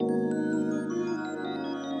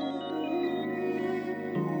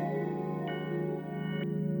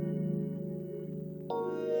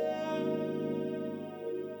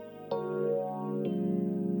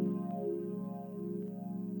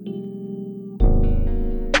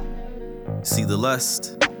See the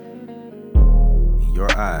lust in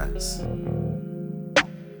your eyes.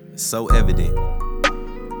 It's so evident.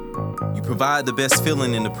 You provide the best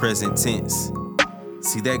feeling in the present tense.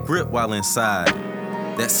 See that grip while inside,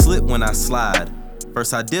 that slip when I slide.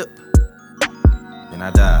 First I dip, then I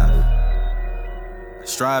dive. I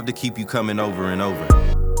strive to keep you coming over and over.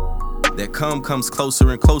 That come comes closer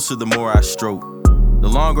and closer the more I stroke. The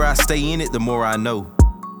longer I stay in it, the more I know.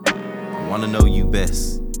 I wanna know you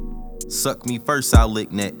best. Suck me first, I'll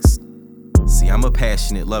lick next. See, I'm a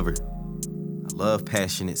passionate lover. I love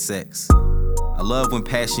passionate sex. I love when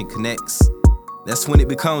passion connects. That's when it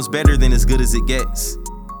becomes better than as good as it gets.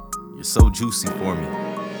 You're so juicy for me.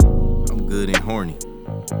 I'm good and horny.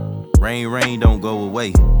 Rain, rain, don't go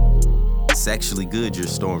away. It's actually good you're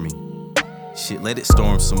stormy. Shit, let it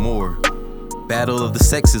storm some more. Battle of the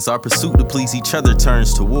sexes, our pursuit to please each other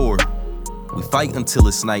turns to war. We fight until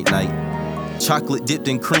it's night-night. Chocolate dipped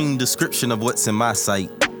in cream, description of what's in my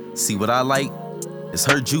sight. See what I like? It's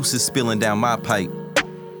her juices spilling down my pipe.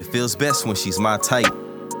 It feels best when she's my type.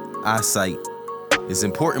 Eyesight is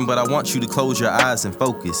important, but I want you to close your eyes and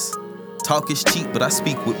focus. Talk is cheap, but I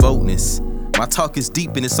speak with boldness. My talk is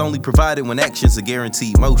deep and it's only provided when actions are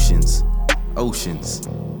guaranteed motions. Oceans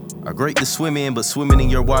are great to swim in, but swimming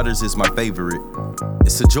in your waters is my favorite.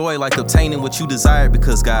 It's a joy like obtaining what you desired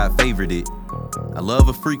because God favored it. I love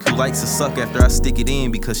a freak who likes to suck after I stick it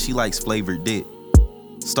in because she likes flavored dick.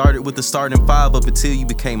 Started with the starting 5 up until you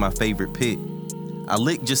became my favorite pit. I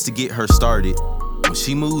lick just to get her started. When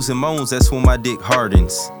she moves and moans, that's when my dick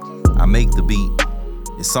hardens. I make the beat,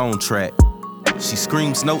 it's on track. She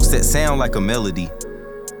screams notes that sound like a melody.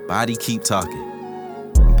 Body keep talking.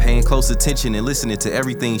 I'm paying close attention and listening to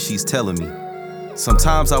everything she's telling me.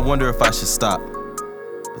 Sometimes I wonder if I should stop,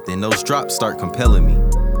 but then those drops start compelling me.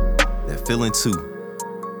 That feeling too.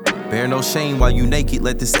 Bear no shame while you naked,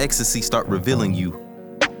 let this ecstasy start revealing you.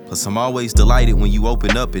 Plus I'm always delighted when you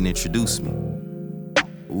open up and introduce me.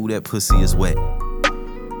 Ooh, that pussy is wet,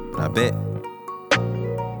 but I bet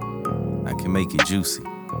I can make it juicy.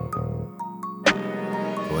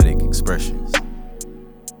 Poetic expressions.